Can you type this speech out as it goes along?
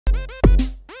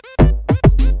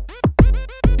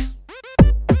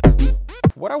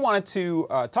What I wanted to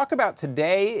talk about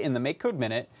today in the MakeCode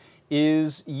Minute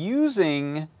is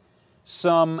using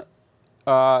some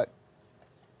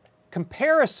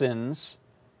comparisons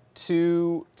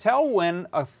to tell when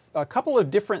a couple of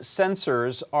different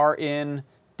sensors are in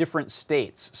different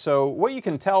states. So what you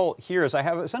can tell here is I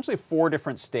have essentially 4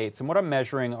 different states, and what I'm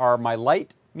measuring are my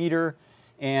light meter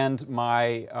and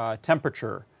my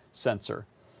temperature sensor.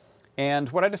 And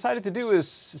what I decided to do is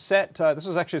set, this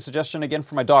was actually a suggestion again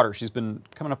from my daughter. She's been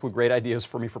coming up with great ideas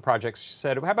for me for projects. She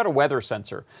said, how about a weather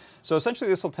sensor? So essentially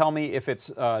this will tell me if it's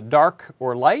dark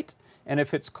or light and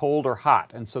if it's cold or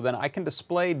hot. And so then I can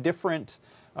display different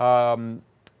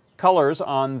colors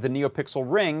on the NeoPixel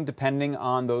ring depending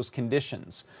on those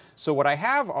conditions. So what I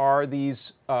have are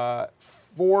these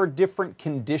 4 different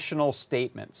conditional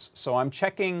statements. So I'm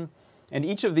checking, and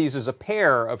each of these is a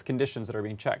pair of conditions that are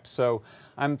being checked. So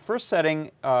I'm first setting,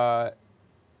 the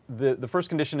first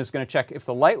condition is going to check if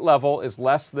the light level is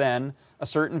less than a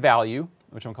certain value,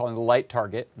 which I'm calling the light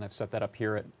target, and I've set that up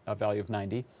here at a value of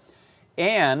 90.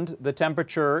 And the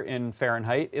temperature in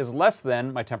Fahrenheit is less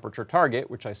than my temperature target,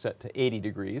 which I set to 80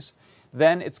 degrees,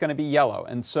 then it's going to be yellow.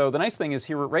 And so the nice thing is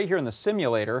here, right here in the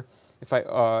simulator, if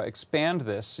I expand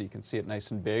this so you can see it nice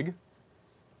and big,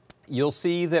 you'll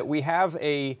see that we have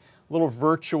a little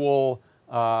virtual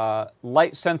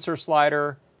light sensor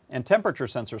slider and temperature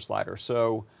sensor slider.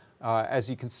 So as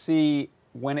you can see,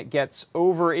 when it gets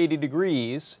over 80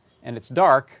 degrees and it's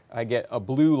dark, I get a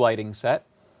blue lighting set.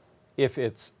 If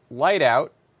it's light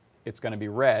out, it's going to be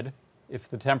red. If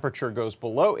the temperature goes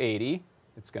below 80,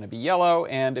 it's going to be yellow.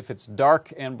 And if it's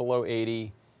dark and below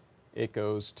 80, it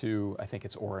goes to, I think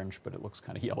it's orange, but it looks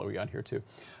kind of yellowy on here too.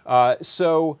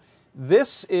 So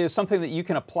this is something that you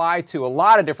can apply to a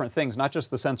lot of different things, not just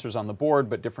the sensors on the board,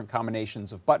 but different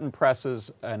combinations of button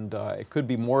presses. And it could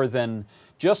be more than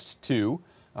just 2.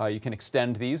 You can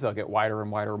extend these. They'll get wider and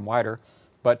wider and wider.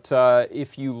 But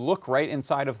if you look right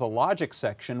inside of the logic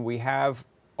section, we have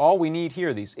all we need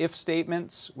here, these if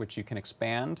statements, which you can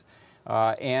expand,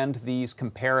 and these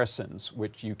comparisons,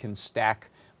 which you can stack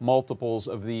multiples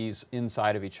of these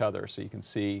inside of each other. So you can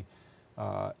see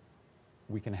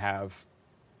we can have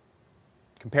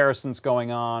comparisons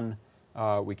going on.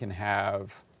 We can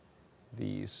have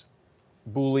these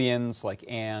Booleans like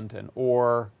and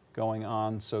or going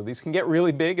on. So these can get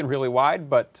really big and really wide,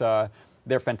 but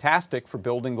they're fantastic for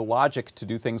building the logic to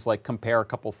do things like compare a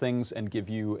couple things and give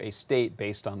you a state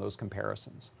based on those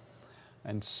comparisons.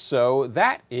 And so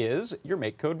that is your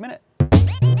MakeCode Minute.